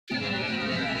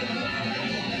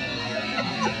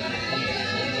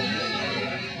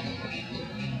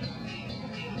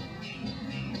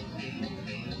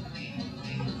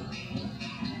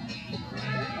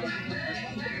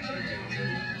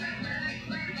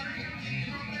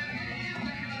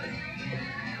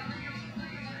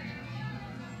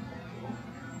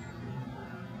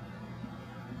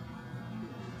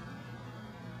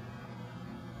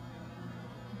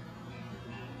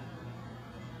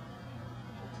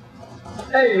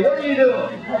Hey, what are you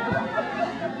doing?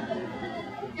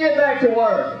 Get back to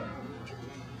work.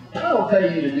 I don't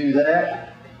pay you to do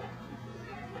that.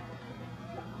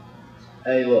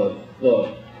 Hey, look.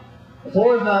 The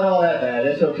floor's not all that bad.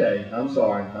 It's okay. I'm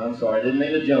sorry. I didn't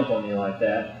mean to jump on you like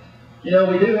that. You know,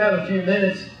 we do have a few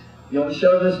minutes. You want to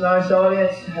show this nice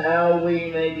audience how we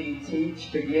maybe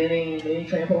teach beginning mini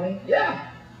trampoline?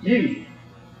 Yeah, you.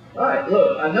 All right,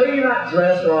 look, I know you're not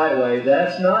dressed the right way.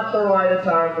 That's not the right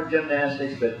attire for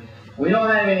gymnastics, but we don't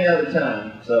have any other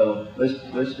time, so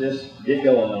let's just get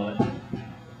going on it.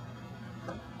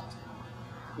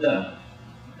 No,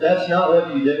 that's not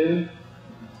what you do.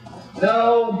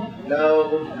 No.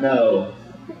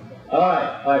 All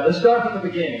right, let's start from the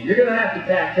beginning. You're going to have to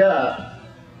back up.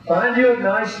 Find you a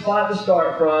nice spot to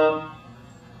start from.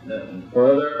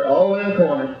 Further, all the way in the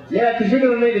corner. Yeah, because you're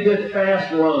going to need a good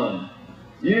fast run.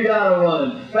 You got to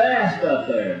run fast up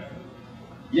there.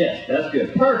 Yes, that's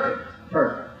good.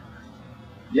 Perfect.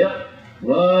 Yep.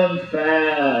 Run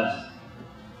fast.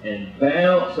 And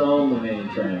bounce on the mini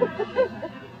tramp.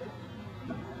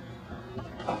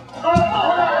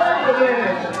 Oh, wait a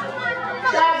minute.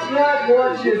 That's not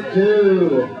what you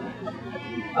do.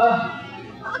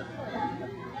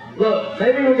 Look,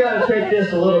 maybe we got to take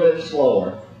this a little bit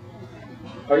slower.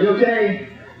 Are you okay?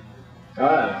 All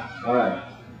right.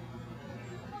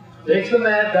 Fix the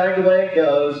mat back the way it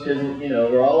goes, because, you know,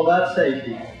 we're all about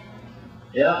safety.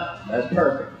 Yeah, that's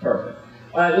perfect.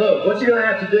 All right, look, what you're going to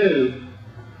have to do,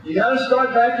 you got to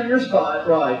start back in your spot,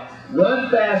 right.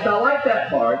 Run fast, I like that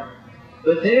part,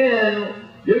 but then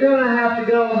you're going to have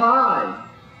to go high.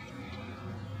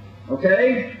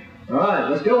 Okay? All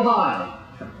right, let's go high.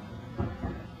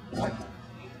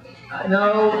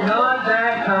 No, not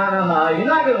that kind of high. You're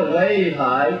not going to wave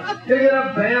high. You're going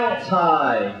to bounce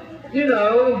high. You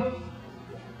know.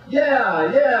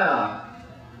 Yeah.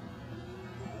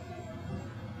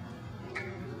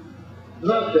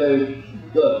 Look, dude.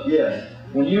 Look, yes.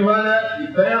 When you run up, you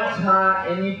bounce high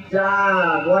and you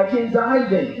dive. Like in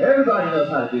diving. Everybody knows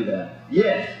how to do that.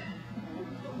 Yes.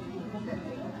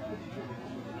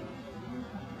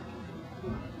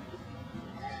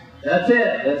 That's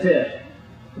it.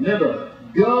 Remember,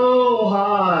 go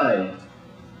high.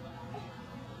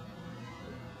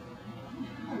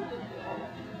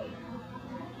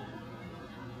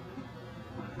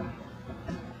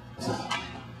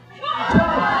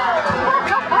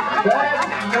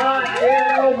 That's not it.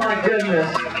 Oh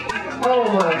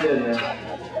my goodness.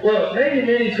 Look, maybe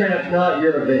mini tramp's not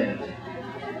your event.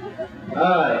 All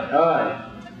right.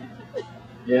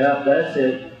 Yeah, that's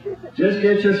it. Just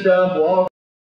get your stuff, walk.